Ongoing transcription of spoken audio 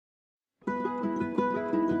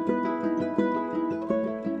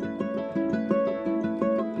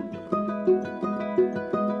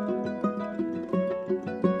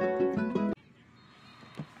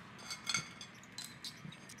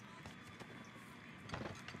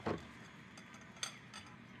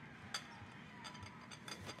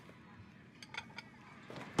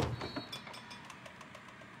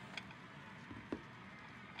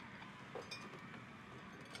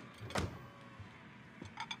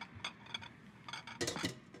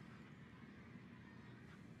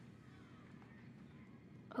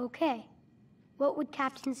Okay, what would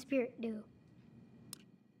Captain Spirit do?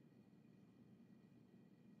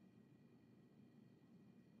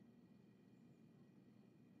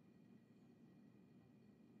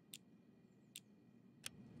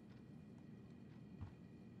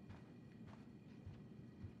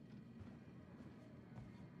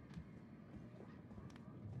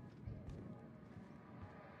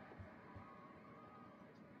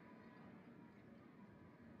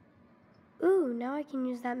 Ooh, now I can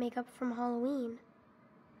use that makeup from Halloween.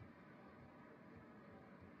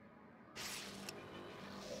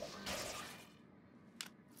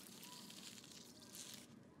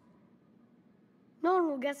 No one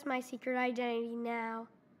will guess my secret identity now.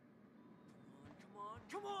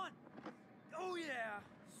 Come on! Oh yeah!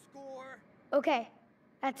 Score! Okay,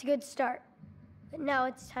 that's a good start. But now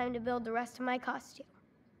it's time to build the rest of my costume.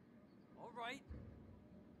 All right.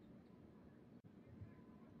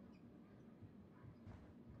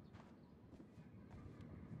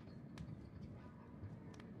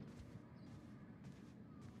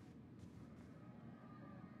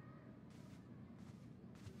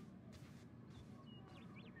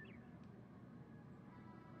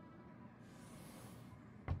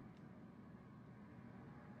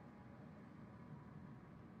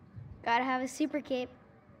 Gotta have a super cape.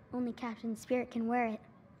 Only Captain Spirit can wear it.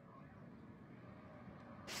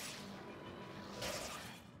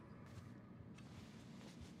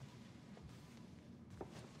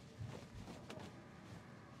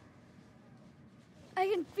 I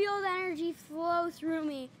can feel the energy flow through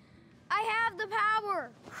me. I have the power.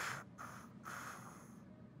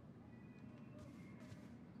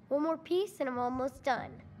 One more piece and I'm almost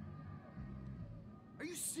done. Are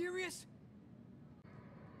you serious?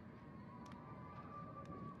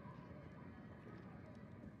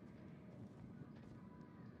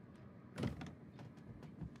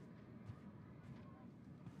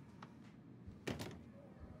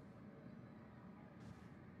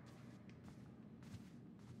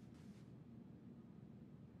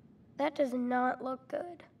 That does not look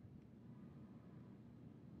good.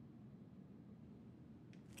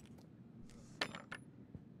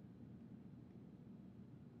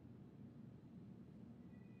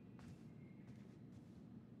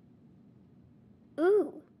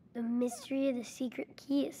 Ooh, the mystery of the secret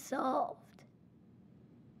key is solved.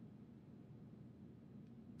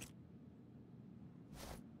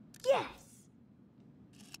 Yes!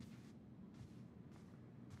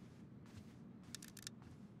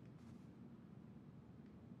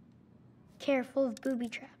 Careful of booby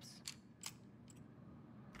traps.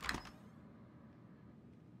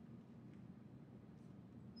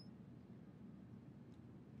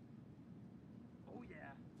 Oh yeah,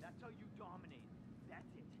 that's how you dominate.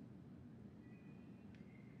 That's it.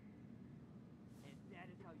 And that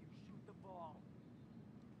is how you shoot the ball.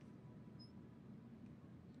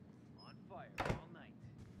 On fire all night.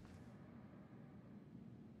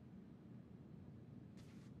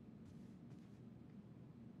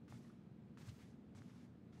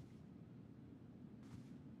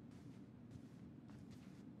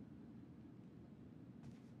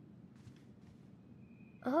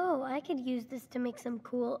 Oh, I could use this to make some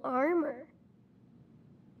cool armor.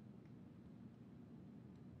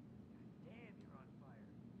 Damn, you're on fire.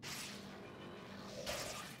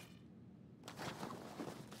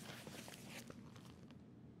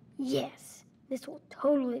 Yes, this will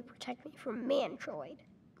totally protect me from Mantroid.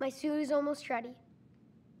 My suit is almost ready.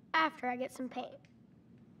 After I get some paint.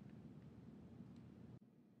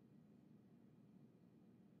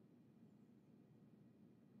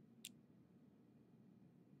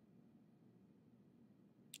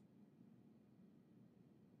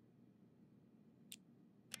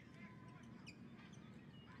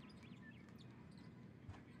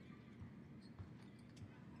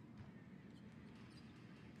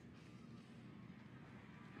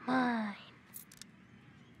 Mine.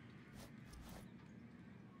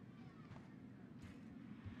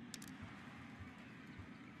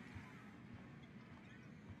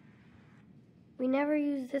 We never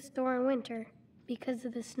use this door in winter because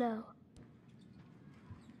of the snow.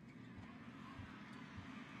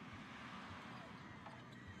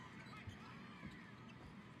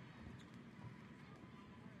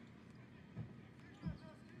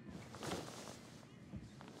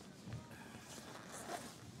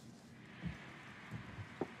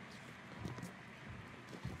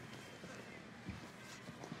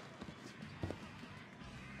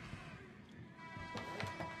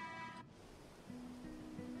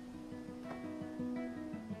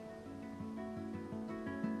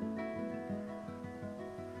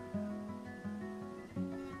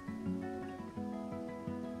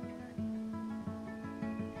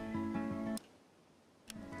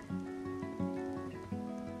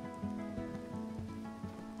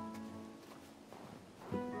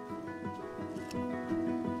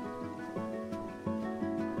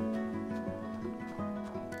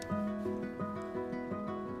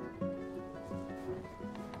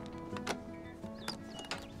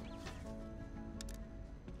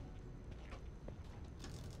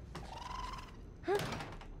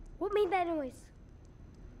 What made that noise?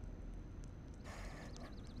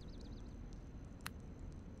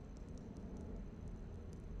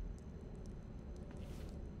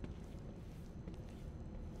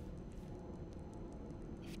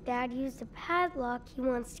 If Dad used a padlock, he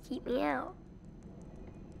wants to keep me out.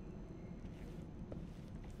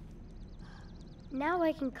 Now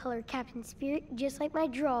I can color Captain Spirit just like my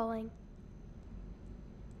drawing.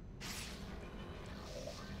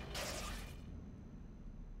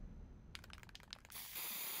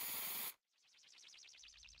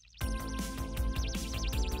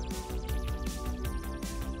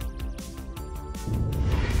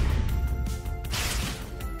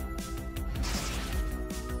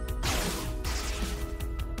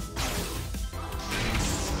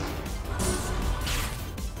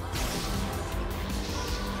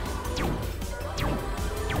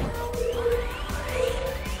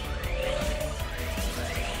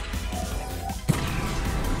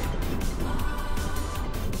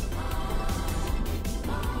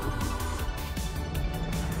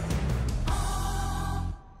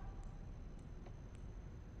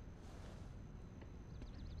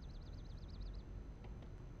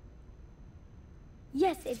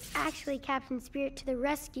 Yes, it's actually Captain Spirit to the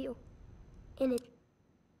rescue. And it's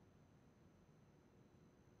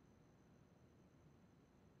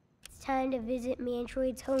time to visit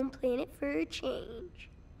Mantroid's home planet for a change.